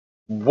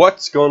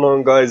What's going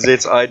on, guys?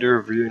 It's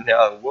Review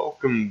now, and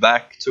welcome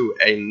back to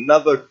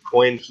another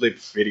coin flip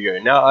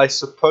video. Now, I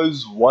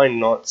suppose why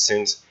not,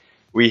 since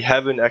we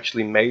haven't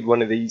actually made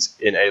one of these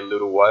in a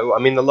little while. I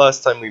mean, the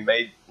last time we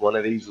made one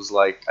of these was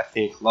like, I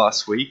think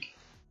last week,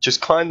 which is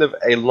kind of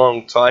a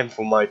long time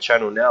for my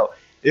channel. Now,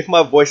 if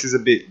my voice is a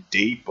bit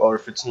deep, or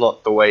if it's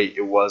not the way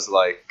it was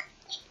like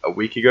a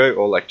week ago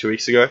or like 2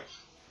 weeks ago,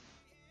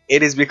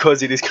 it is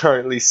because it is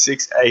currently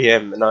 6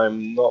 AM and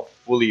I'm not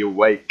fully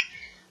awake.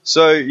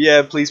 So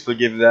yeah, please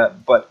forgive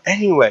that. But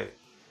anyway,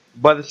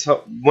 by the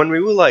time when we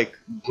were like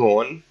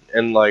gone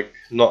and like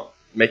not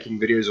making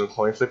videos on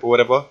coin flip or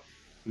whatever,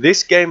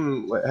 this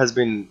game has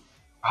been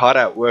hard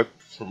at work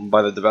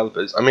by the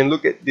developers. I mean,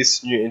 look at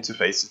this new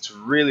interface. It's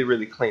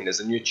really clean. There's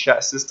a new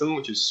chat system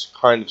which is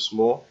kind of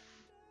small,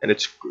 and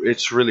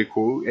it's really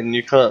cool. And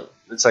you can't.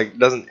 It's like it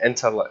doesn't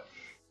enter like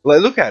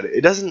look at it.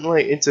 It doesn't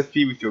like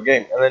interfere with your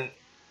game. And then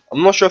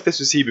I'm not sure if this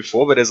was here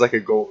before, but there's like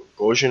a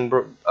Gaussian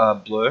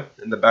blur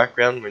in the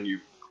background when you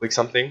click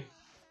something.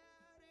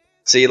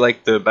 See,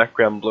 like the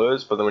background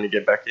blurs, but then when you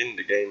get back in,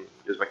 the game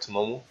goes back to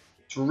normal.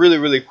 It's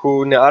really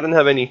cool. Now, I don't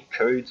have any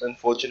codes,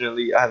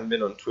 unfortunately. I haven't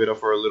been on Twitter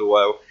for a little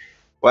while.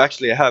 Well,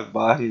 actually, I have,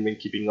 but I haven't been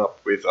keeping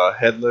up with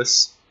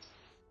Headless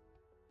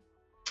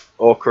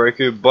or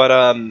Kuroku. But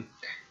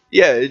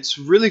yeah, it's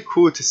really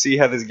cool to see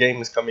how this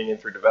game is coming in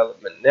for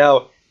development.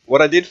 Now, what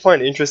I did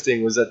find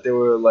interesting was that there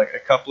were like a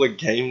couple of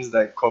games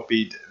that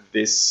copied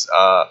this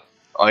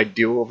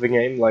ideal of the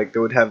game. Like they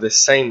would have the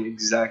same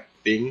exact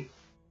thing,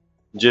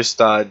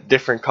 just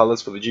different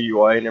colors for the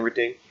GUI and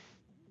everything.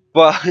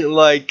 But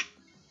like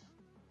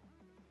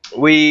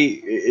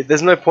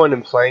there's no point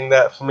in playing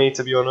that for me,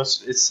 to be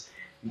honest. It's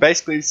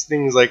basically this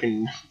thing is like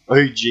an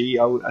OG,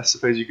 I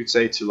suppose you could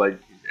say, to like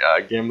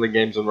gambling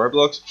games on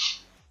Roblox.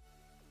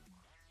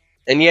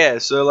 And yeah,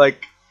 so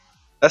like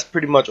that's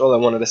pretty much all I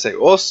wanted to say.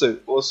 Also,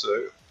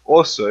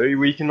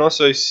 we can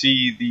also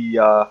see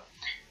the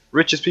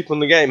richest people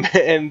in the game,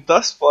 and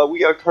thus far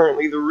we are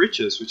currently the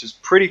richest, which is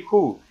pretty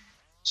cool.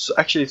 So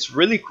actually, it's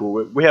really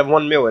cool. We have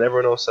 1 mil, and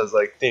everyone else has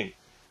like thing.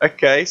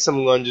 Okay,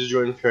 someone just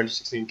joined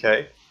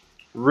 316k.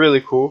 Really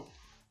cool.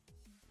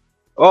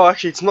 Oh,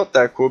 actually, it's not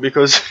that cool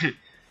because,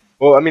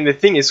 well, I mean the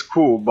thing is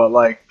cool, but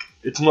like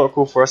it's not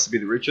cool for us to be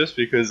the richest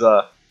because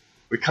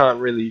we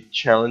can't really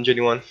challenge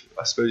anyone,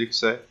 I suppose you could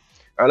say.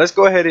 Alright, let's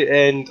go ahead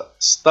and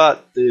start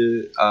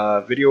the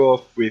video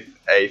off with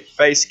a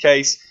face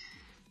case.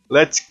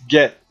 Let's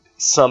get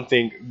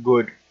something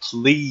good,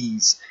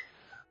 please.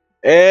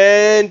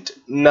 And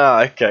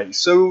nah, okay,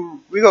 so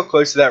we got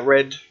close to that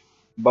red,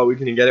 but we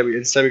didn't get it.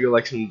 Instead, we got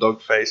like some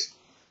dog face.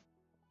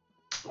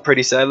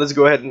 Pretty sad. Let's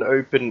go ahead and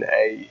open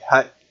a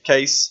hat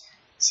case,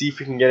 see if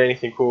we can get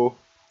anything cool.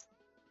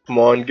 Come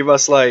on, give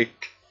us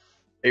like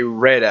a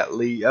red at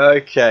least.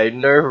 Okay,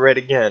 no red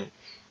again.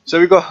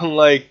 So we got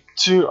like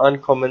 2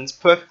 uncommons,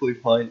 perfectly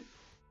fine.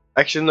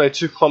 Actually, no,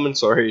 2 commons,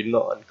 sorry,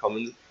 not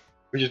uncommons,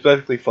 which is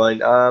perfectly fine.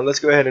 Let's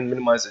go ahead and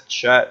minimize the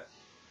chat.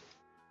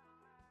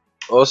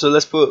 Also,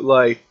 let's put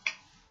like,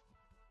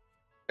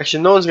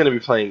 actually, no one's gonna be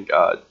playing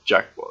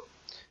jackpot.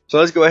 So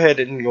let's go ahead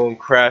and go and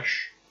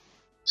crash,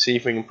 see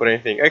if we can put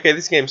anything. Okay,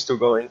 this game's still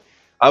going.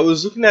 I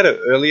was looking at it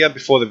earlier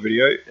before the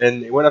video,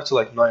 and it went up to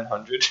like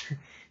 900.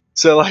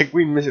 So like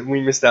we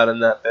missed out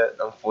on that bet,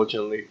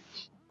 unfortunately.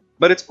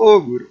 But it's all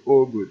good,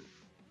 all good.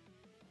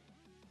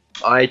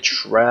 I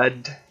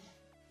tried.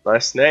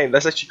 Nice name.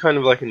 That's actually kind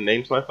of like a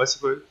name type, I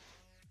suppose.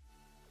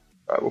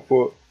 Alright, we'll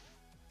put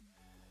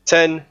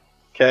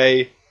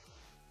 10k.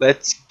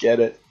 Let's get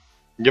it.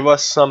 Give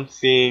us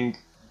something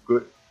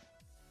good.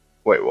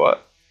 Wait,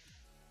 what?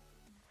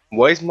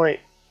 Why is my...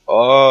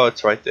 Oh,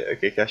 it's right there.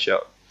 Okay, cash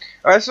out.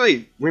 Alright,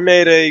 sweet. We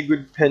made a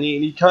good penny,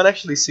 and you can't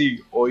actually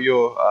see all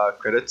your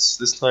credits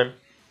this time.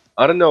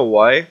 I don't know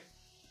why.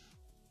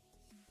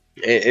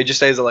 It just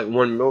stays at like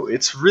 1 mil.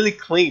 It's really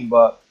clean,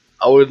 but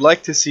I would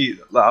like to see,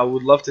 I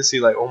would love to see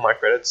like all my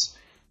credits.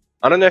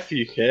 I don't know if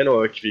you can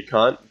or if you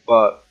can't,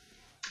 but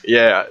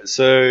yeah.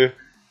 So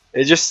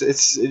it just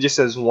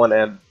says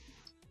 1M.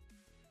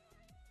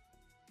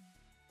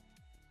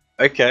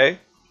 Okay,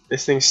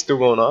 this thing's still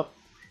going up.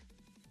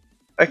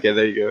 Okay,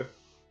 there you go.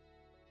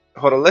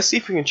 Hold on, let's see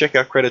if we can check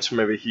our credits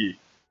from over here,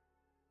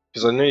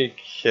 because I know you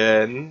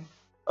can.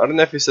 I don't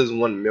know if it says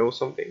 1 mil or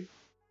something.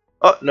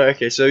 Oh no,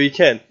 okay, so you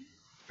can.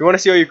 If you want to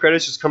see all your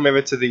credits, just come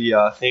over to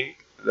the thing,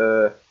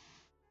 the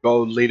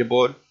gold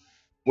leaderboard.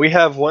 We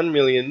have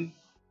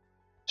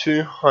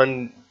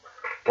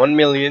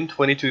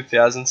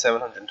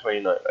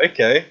 1,022,729.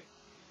 Okay,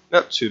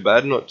 not too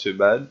bad, not too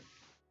bad.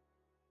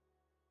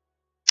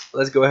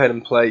 Let's go ahead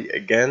and play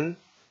again.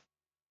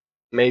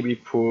 Maybe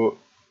put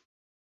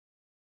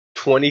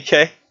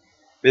 20k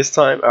this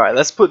time. Alright,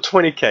 let's put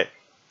 20k,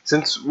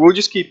 since we'll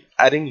just keep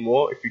adding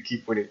more if we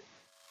keep winning.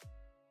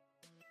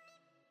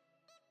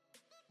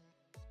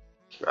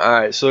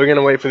 Alright, so we're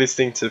gonna wait for this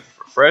thing to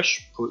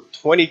refresh. Put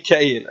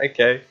 20k in,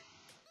 okay.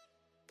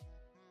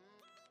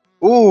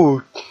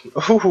 Ooh,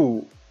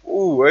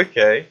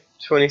 okay.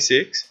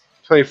 26,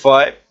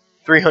 25,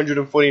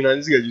 349.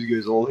 This guy just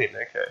goes all in,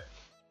 okay.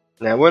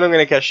 Now we're not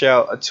gonna cash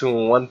out until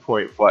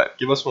 1.5.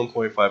 Give us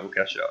 1.5, we'll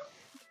cash out.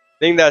 I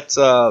think that's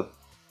I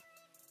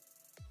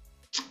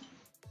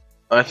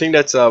think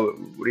that's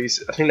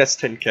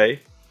 10k.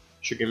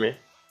 Should give me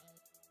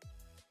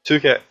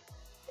 2k.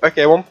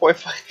 Okay,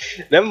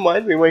 1.5. Never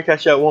mind, we won't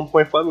cash out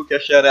 1.5. We'll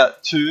cash out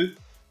at 2.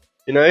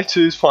 You know,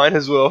 2 is fine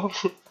as well.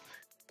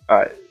 All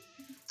right.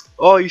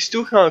 Oh, you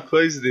still can't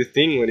close the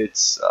thing when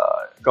it's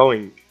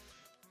going.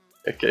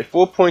 Okay,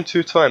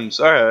 4.2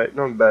 times. All right,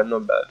 not bad,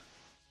 not bad.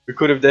 We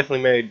could have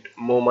definitely made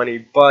more money,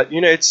 but you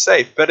know, it's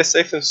safe. Better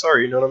safe than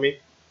sorry. You know what I mean?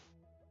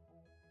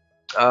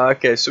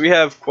 Okay, so we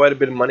have quite a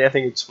bit of money. I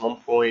think it's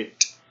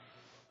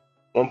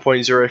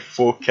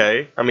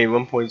 1.04k. I mean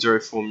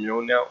 1.04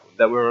 mil now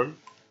that we're on.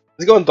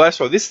 Let's go on dice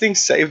roll. This thing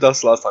saved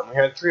us last time. We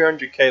had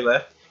 300k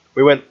left.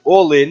 We went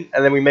all in,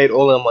 and then we made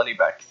all our money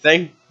back.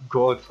 Thank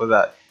God for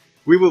that.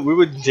 We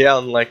were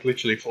down like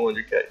literally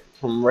 400k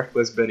from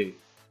reckless betting.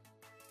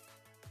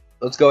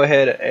 Let's go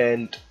ahead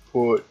and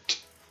put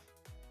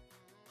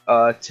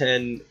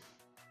 10k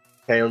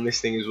on this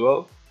thing as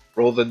well.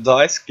 Roll the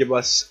dice. Give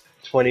us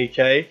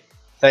 20k.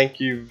 Thank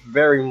you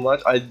very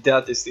much. I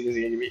doubt this thing is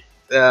gonna give me.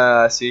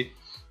 See.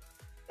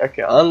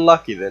 Okay,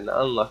 unlucky then.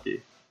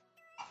 Unlucky.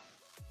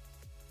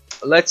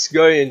 Let's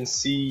go and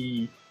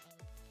see.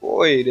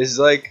 Boy, there's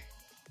like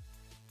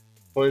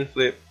coin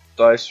flip,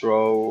 dice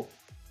roll.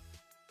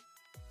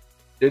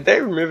 Did they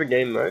remove a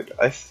game mode?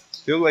 I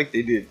feel like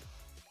they did.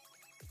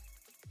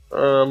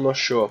 I'm not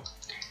sure.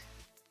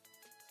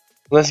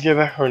 Let's go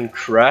back on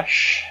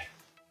Crash.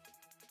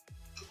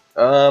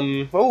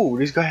 Oh,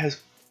 this guy has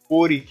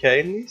 40k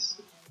in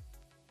this.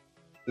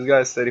 This guy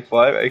has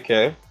 35.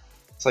 Okay,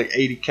 it's like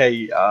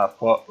 80k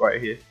pot right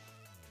here.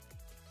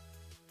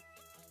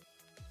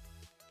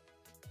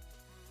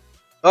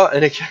 Oh,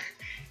 and it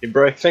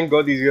bro, thank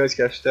God these guys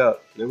cashed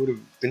out. They would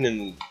have been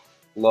in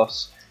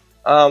loss.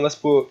 Let's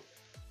put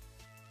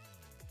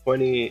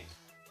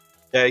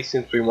 20k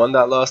since we won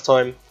that last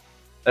time.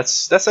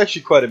 That's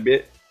actually quite a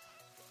bit.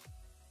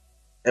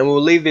 And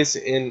we'll leave this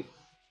in.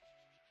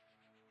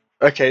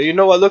 Okay, you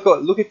know what?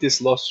 Look at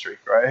this loss streak,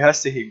 right? It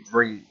has to hit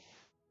green.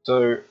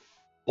 So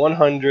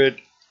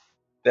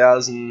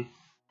 100,000.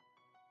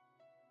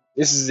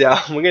 This is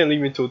we're gonna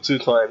leave it until 2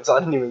 times. I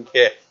don't even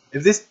care.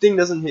 If this thing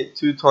doesn't hit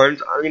 2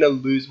 times, I'm gonna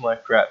lose my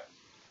crap.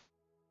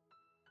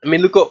 I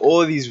mean, look at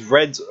all these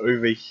reds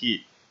over here.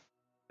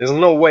 There's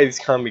no way this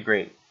can't be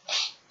green.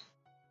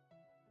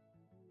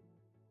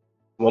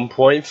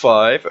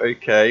 1.5,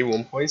 okay,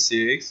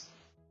 1.6.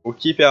 We'll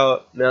keep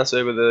our mouse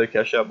over the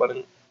cash out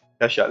button.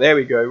 Cash out, there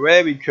we go,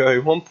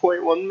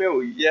 1.1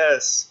 mil,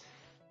 yes.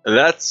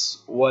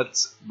 That's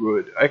what's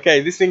good.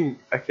 Okay, this thing,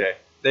 okay,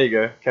 there you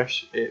go,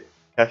 cashed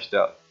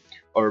out.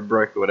 Or it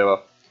broke or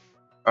whatever.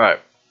 Alright,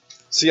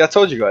 see, I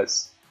told you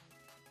guys.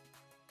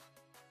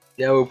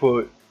 Now we'll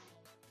put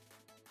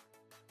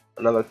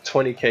another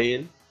 20k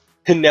in.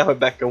 And now we're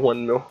back to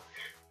 1 mil.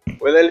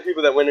 Were there any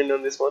people that went in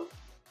on this one?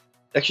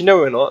 Actually, no,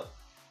 we're not.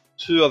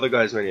 2 other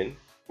guys went in.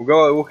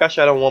 We'll cash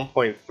out on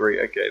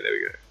 1.3. Okay, there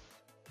we go.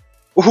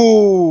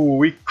 Ooh,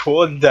 we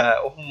caught that.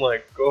 Oh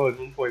my god,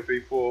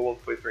 1.34,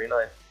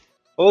 1.39.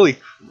 Holy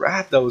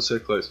crap, that was so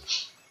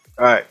close.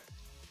 Alright.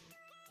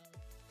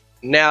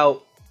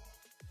 Now,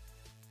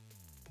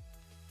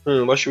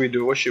 what should we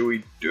do? What should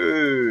we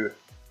do?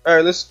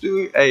 Alright, let's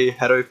do a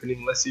hat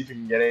opening. Let's see if we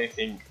can get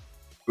anything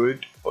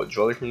good or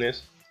jolly from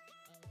this.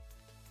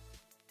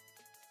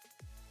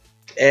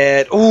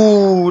 And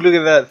ooh, look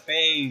at that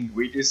thing.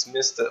 We just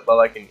missed it by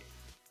like an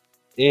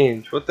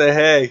inch. What the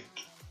heck?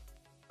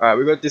 Alright,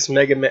 we got this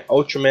Mega Man,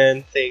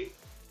 Ultraman thing.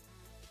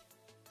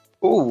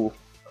 Ooh,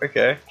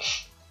 okay.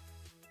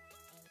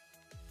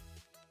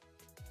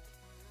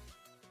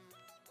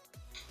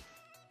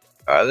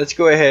 Alright, let's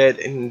go ahead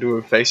and do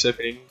a face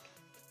opening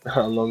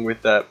along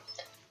with that.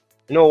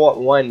 You know what?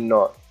 Why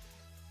not?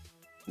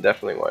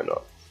 Definitely, why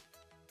not?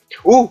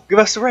 Ooh, give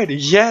us the red.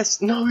 Yes.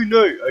 No.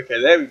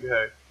 Okay, there we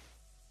go.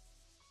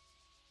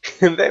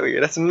 There we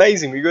go. That's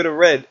amazing. We got a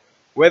red.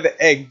 We're the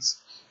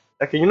eggs.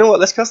 Okay, you know what?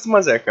 Let's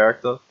customize our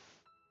character.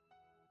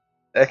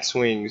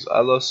 X-Wings. I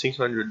lost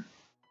 600.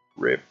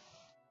 Rip.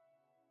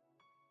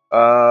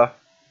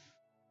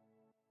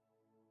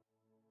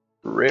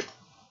 Rip.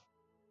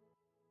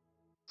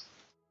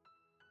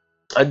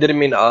 I didn't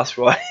mean to ask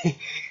why.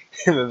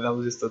 That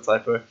was just a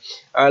typo.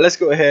 Alright, let's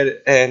go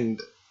ahead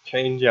and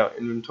change our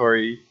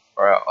inventory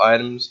or our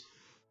items.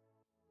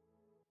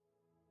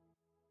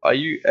 Are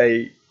you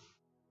a...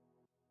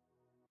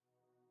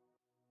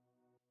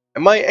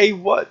 Am I a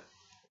what?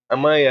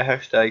 Am I a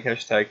hashtag?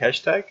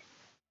 Hashtag?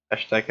 I'm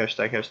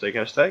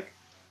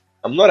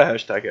not a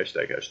hashtag.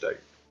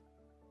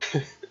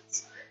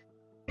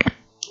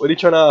 What are you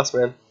trying to ask,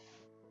 man?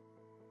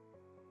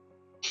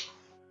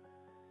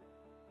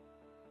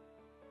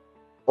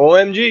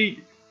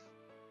 OMG!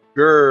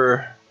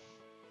 Grr.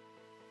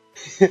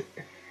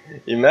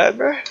 You mad,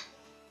 bro?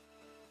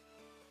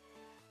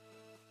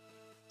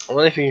 I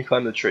wonder if you can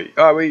climb the tree.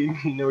 Alright,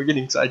 we're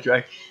getting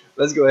sidetracked.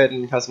 Let's go ahead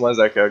and customize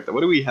our character.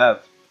 What do we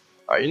have?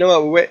 Alright, you know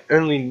what? We're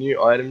only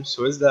new items,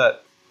 so is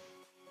that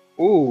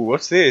Ooh,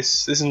 what's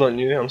this? This is not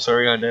new. I'm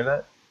sorry, I know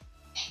that.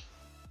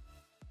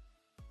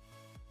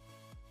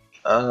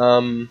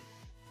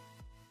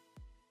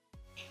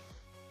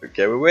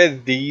 Okay, we wear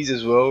these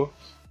as well,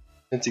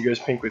 since it goes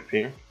pink with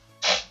pink.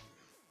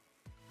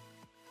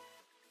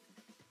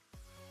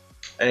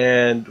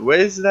 And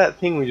where's that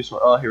thing we just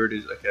want? Oh, here it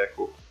is. Okay,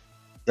 cool.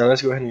 Now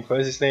let's go ahead and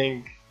close this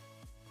thing.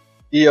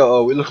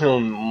 Yo, we're looking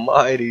on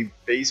mighty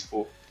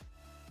baseball.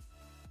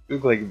 We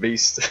look like a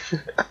beast.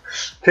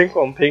 Pink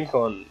on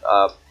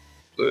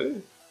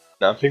blue?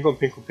 No, pink on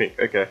pink.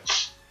 Okay.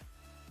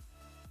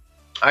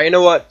 You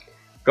know what,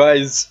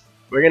 guys?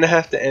 We're gonna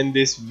have to end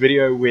this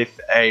video with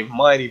a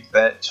mighty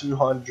bet,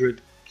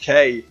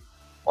 200k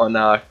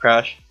on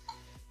Crash.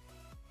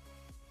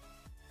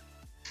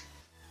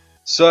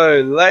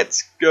 So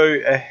let's go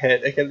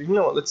ahead. Okay, you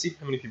know what? Let's see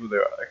how many people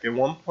there are. Okay,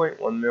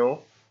 1.1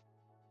 mil.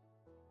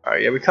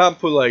 Alright, yeah, we can't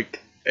put like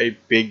a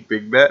big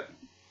bet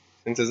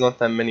since there's not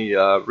that many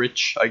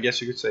rich, I guess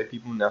you could say,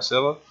 people in our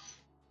server.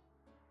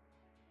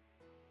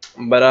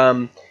 But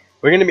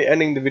we're gonna be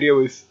ending the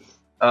video with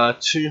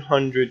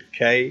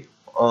 200k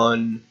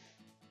on.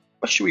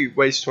 What should we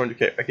waste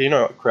 200k? Okay, you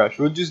know what, Crash.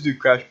 We'll just do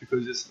Crash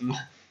because it's. I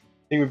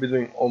think we've been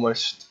doing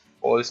almost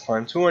all this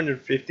time.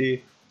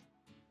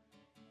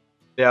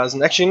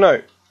 250,000. Actually,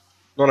 no,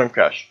 not on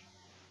Crash.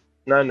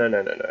 No.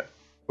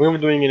 We're gonna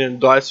be doing it in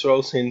dice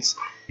roll since.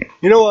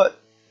 You know what?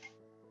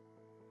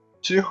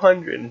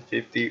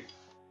 250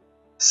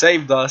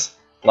 saved us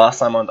last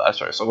time on dice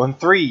roll. So on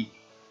 3,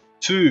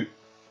 2,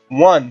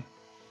 1,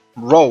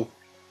 roll.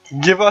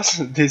 Give us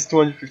this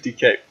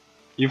 250k.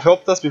 You've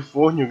helped us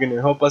before and you're gonna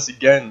help us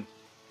again.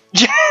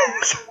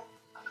 Yes!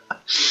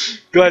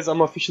 Guys,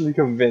 I'm officially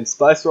convinced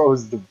dice roll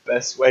is the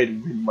best way to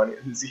win money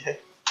this game.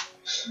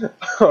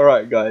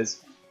 Alright guys.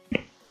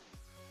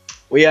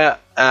 We are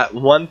at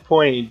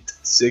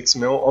 1.6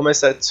 mil,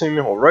 almost at 2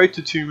 mil, road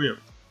to 2 mil.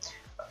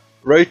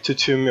 Road to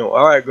 2 mil.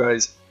 Alright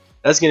guys,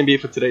 that's going to be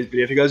it for today's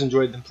video. If you guys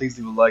enjoyed, then please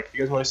leave a like. If you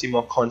guys want to see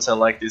more content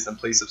like this, then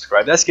please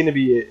subscribe. That's going to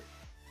be it.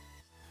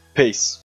 Peace.